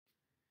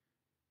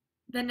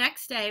The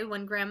next day,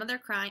 when Grandmother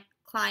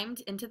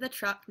climbed into the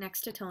truck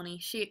next to Tony,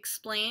 she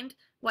explained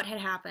what had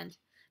happened.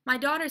 My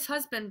daughter's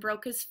husband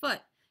broke his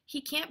foot.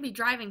 He can't be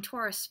driving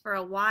tourists for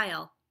a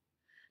while.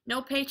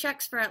 No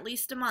paychecks for at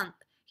least a month.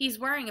 He's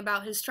worrying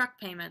about his truck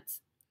payments.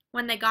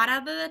 When they got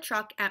out of the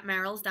truck at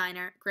Merrill's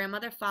diner,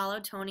 Grandmother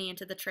followed Tony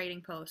into the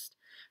trading post.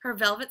 Her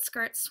velvet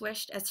skirt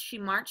swished as she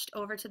marched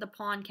over to the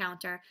pawn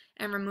counter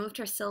and removed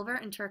her silver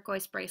and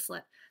turquoise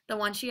bracelet, the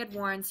one she had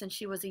worn since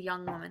she was a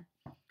young woman.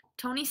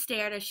 Tony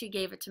stared as she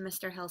gave it to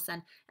Mr.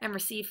 Hilson and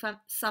received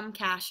some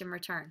cash in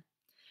return.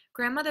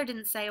 Grandmother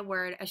didn't say a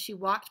word as she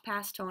walked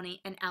past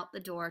Tony and out the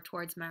door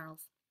towards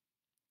Merrill's.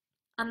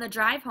 On the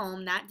drive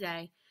home that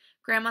day,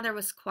 Grandmother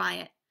was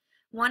quiet.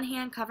 One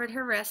hand covered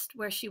her wrist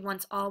where she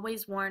once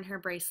always worn her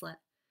bracelet.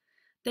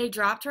 They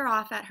dropped her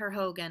off at her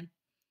Hogan.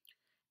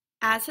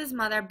 As his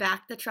mother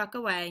backed the truck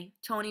away,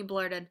 Tony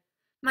blurted,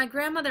 "My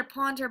grandmother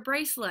pawned her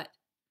bracelet."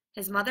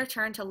 His mother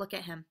turned to look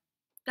at him.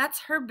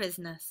 "That's her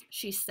business,"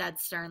 she said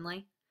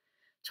sternly.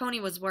 Tony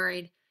was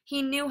worried.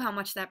 He knew how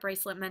much that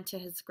bracelet meant to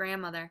his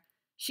grandmother.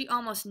 She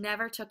almost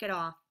never took it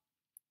off.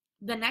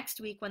 The next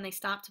week, when they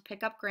stopped to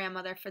pick up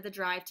Grandmother for the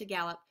drive to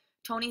Gallup,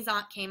 Tony's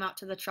aunt came out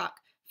to the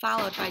truck,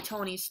 followed by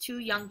Tony's two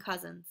young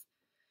cousins.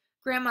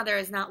 "Grandmother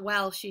is not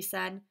well," she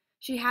said.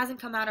 "She hasn't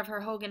come out of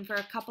her Hogan for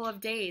a couple of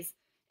days.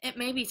 It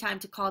may be time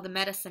to call the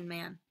medicine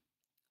man."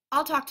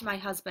 "I'll talk to my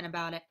husband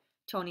about it,"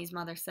 Tony's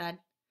mother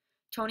said.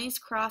 Tony's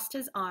crossed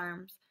his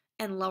arms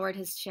and lowered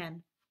his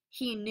chin.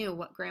 He knew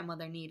what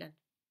Grandmother needed.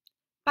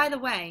 "By the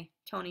way,"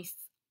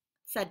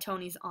 said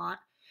Tony's aunt,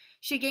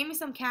 "she gave me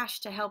some cash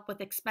to help with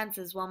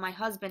expenses while my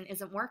husband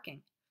isn't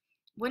working.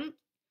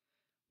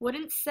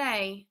 Wouldn't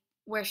say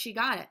where she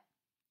got it."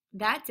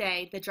 That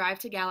day, the drive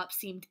to Gallup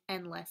seemed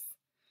endless.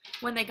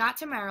 When they got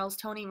to Merrill's,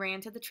 Tony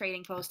ran to the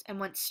trading post and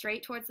went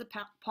straight towards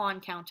the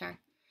pawn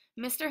counter.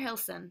 "Mr.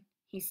 Hilson,"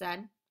 he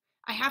said,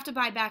 "I have to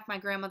buy back my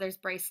grandmother's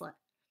bracelet."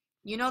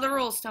 "You know the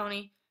rules,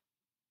 Tony.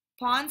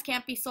 Pawns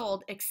can't be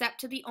sold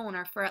except to the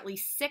owner for at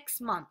least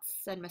 6 months,"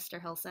 said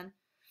Mr. Hilson.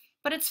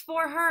 "But it's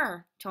for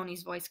her,"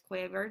 Tony's voice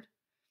quavered.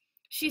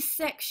 "She's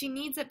sick. She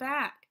needs it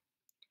back."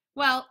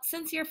 "Well,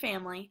 since you're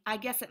family, I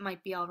guess it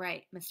might be all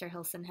right," Mr.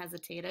 Hilson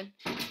hesitated.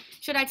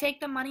 "Should I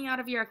take the money out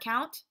of your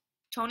account?"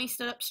 Tony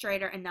stood up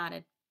straighter and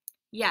nodded.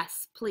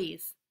 "Yes,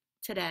 please.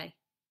 Today."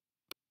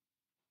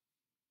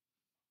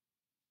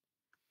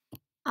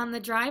 On the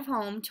drive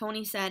home,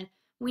 Tony said,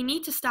 "We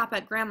need to stop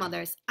at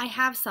Grandmother's. I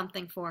have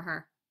something for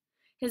her."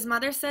 His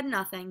mother said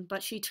nothing,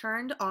 but she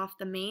turned off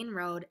the main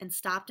road and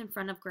stopped in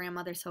front of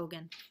Grandmother's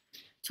Hogan.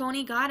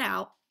 Tony got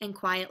out and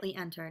quietly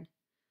entered.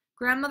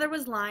 Grandmother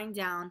was lying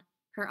down,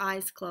 her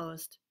eyes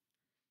closed.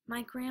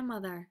 "My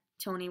grandmother,"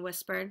 Tony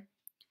whispered.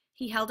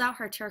 He held out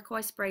her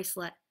turquoise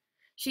bracelet.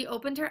 She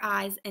opened her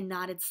eyes and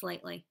nodded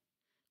slightly.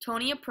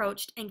 Tony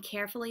approached and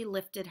carefully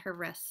lifted her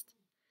wrist.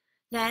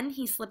 Then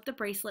he slipped the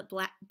bracelet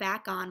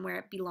back on where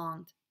it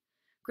belonged.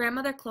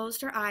 Grandmother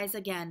closed her eyes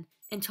again,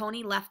 and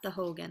Tony left the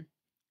Hogan.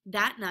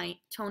 That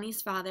night,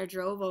 Tony's father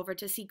drove over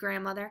to see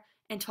Grandmother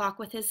and talk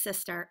with his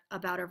sister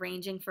about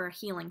arranging for a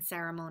healing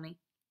ceremony.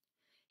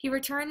 He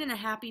returned in a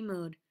happy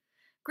mood.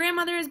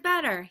 "Grandmother is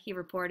better," he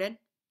reported.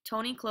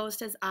 Tony closed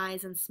his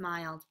eyes and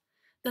smiled.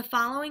 The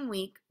following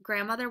week,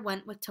 Grandmother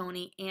went with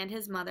Tony and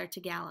his mother to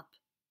Gallup.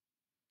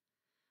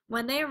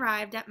 When they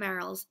arrived at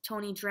Merrill's,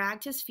 Tony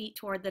dragged his feet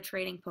toward the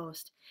trading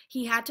post.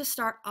 He had to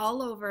start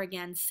all over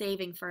again,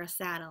 saving for a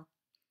saddle.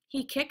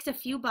 He kicked a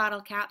few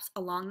bottle caps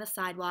along the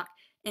sidewalk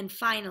and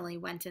finally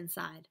went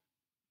inside.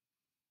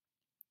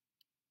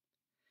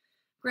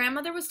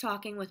 Grandmother was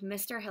talking with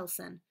Mr.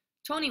 Hilson.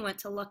 Tony went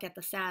to look at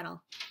the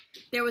saddle.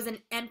 There was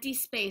an empty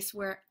space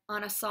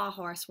on a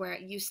sawhorse where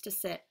it used to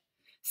sit.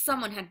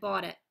 Someone had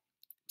bought it.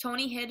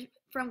 Tony hid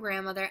from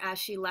Grandmother as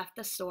she left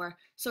the store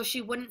so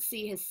she wouldn't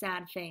see his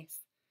sad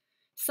face.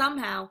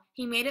 Somehow,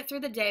 he made it through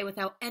the day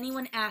without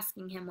anyone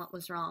asking him what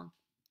was wrong.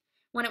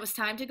 When it was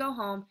time to go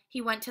home,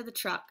 he went to the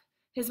truck.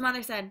 His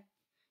mother said,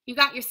 "You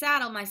got your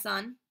saddle, my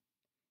son."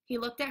 He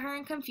looked at her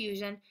in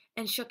confusion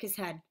and shook his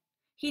head.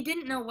 He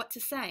didn't know what to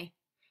say.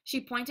 She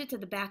pointed to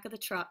the back of the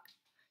truck.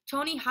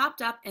 Tony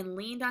hopped up and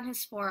leaned on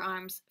his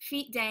forearms,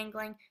 feet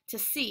dangling, to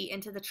see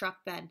into the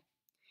truck bed.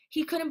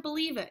 He couldn't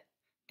believe it.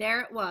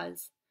 There it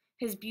was,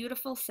 his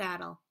beautiful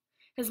saddle.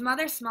 His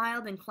mother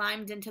smiled and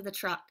climbed into the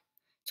truck.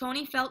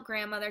 Tony felt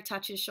Grandmother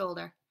touch his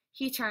shoulder.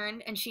 He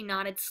turned and she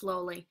nodded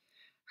slowly,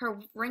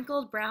 her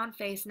wrinkled brown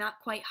face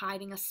not quite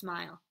hiding a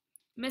smile.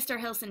 "Mr.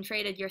 Hilson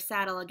traded your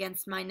saddle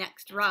against my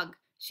next rug,"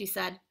 she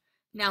said.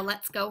 "Now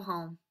let's go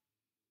home."